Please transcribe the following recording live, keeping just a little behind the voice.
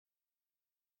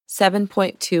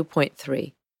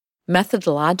7.2.3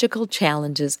 Methodological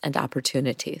Challenges and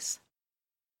Opportunities.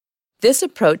 This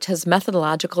approach has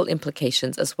methodological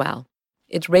implications as well.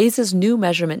 It raises new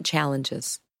measurement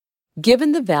challenges.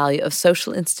 Given the value of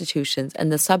social institutions and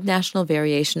the subnational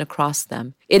variation across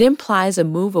them, it implies a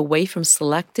move away from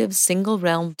selective,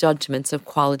 single-realm judgments of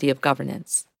quality of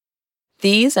governance.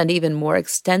 These and even more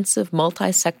extensive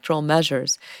multi-sectoral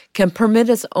measures can permit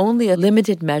us only a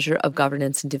limited measure of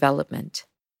governance and development.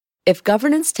 If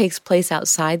governance takes place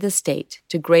outside the state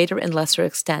to greater and lesser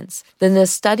extents, then the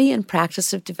study and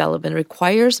practice of development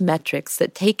requires metrics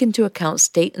that take into account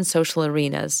state and social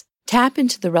arenas, tap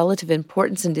into the relative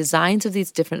importance and designs of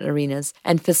these different arenas,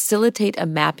 and facilitate a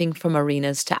mapping from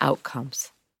arenas to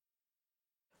outcomes.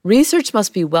 Research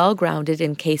must be well-grounded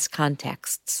in case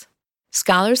contexts.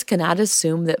 Scholars cannot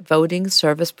assume that voting,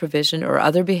 service provision, or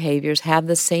other behaviors have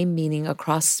the same meaning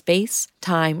across space,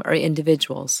 time, or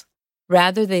individuals.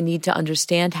 Rather, they need to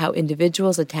understand how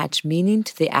individuals attach meaning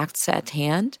to the acts at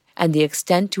hand and the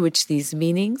extent to which these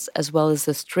meanings, as well as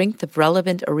the strength of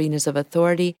relevant arenas of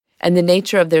authority and the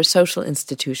nature of their social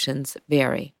institutions,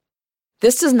 vary.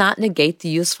 This does not negate the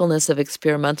usefulness of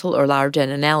experimental or large-N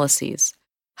analyses.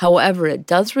 However, it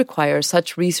does require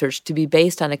such research to be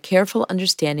based on a careful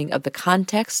understanding of the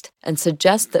context and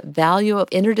suggests the value of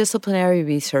interdisciplinary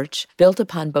research built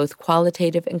upon both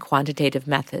qualitative and quantitative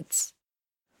methods.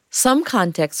 Some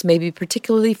contexts may be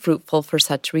particularly fruitful for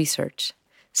such research.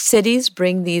 Cities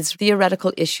bring these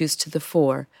theoretical issues to the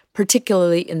fore,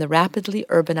 particularly in the rapidly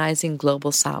urbanizing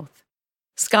global South.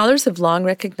 Scholars have long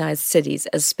recognized cities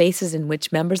as spaces in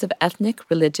which members of ethnic,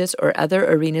 religious, or other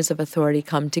arenas of authority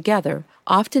come together,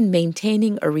 often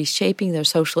maintaining or reshaping their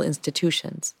social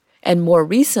institutions. And more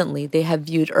recently, they have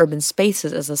viewed urban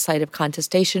spaces as a site of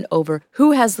contestation over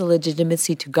who has the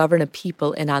legitimacy to govern a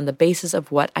people and on the basis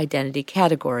of what identity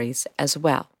categories as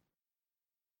well.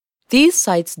 These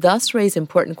sites thus raise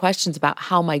important questions about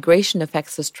how migration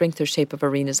affects the strength or shape of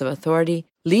arenas of authority,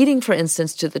 leading, for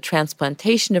instance, to the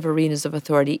transplantation of arenas of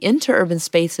authority into urban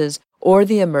spaces or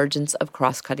the emergence of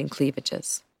cross-cutting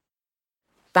cleavages.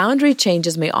 Boundary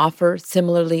changes may offer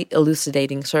similarly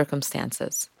elucidating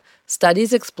circumstances.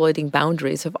 Studies exploiting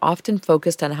boundaries have often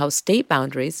focused on how state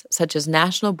boundaries, such as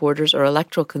national borders or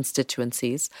electoral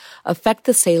constituencies, affect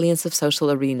the salience of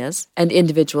social arenas and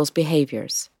individuals'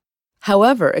 behaviors.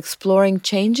 However, exploring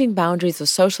changing boundaries of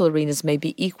social arenas may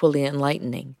be equally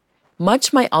enlightening.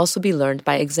 Much might also be learned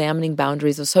by examining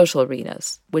boundaries of social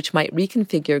arenas, which might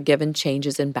reconfigure given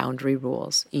changes in boundary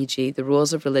rules, e.g., the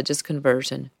rules of religious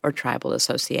conversion or tribal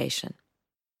association.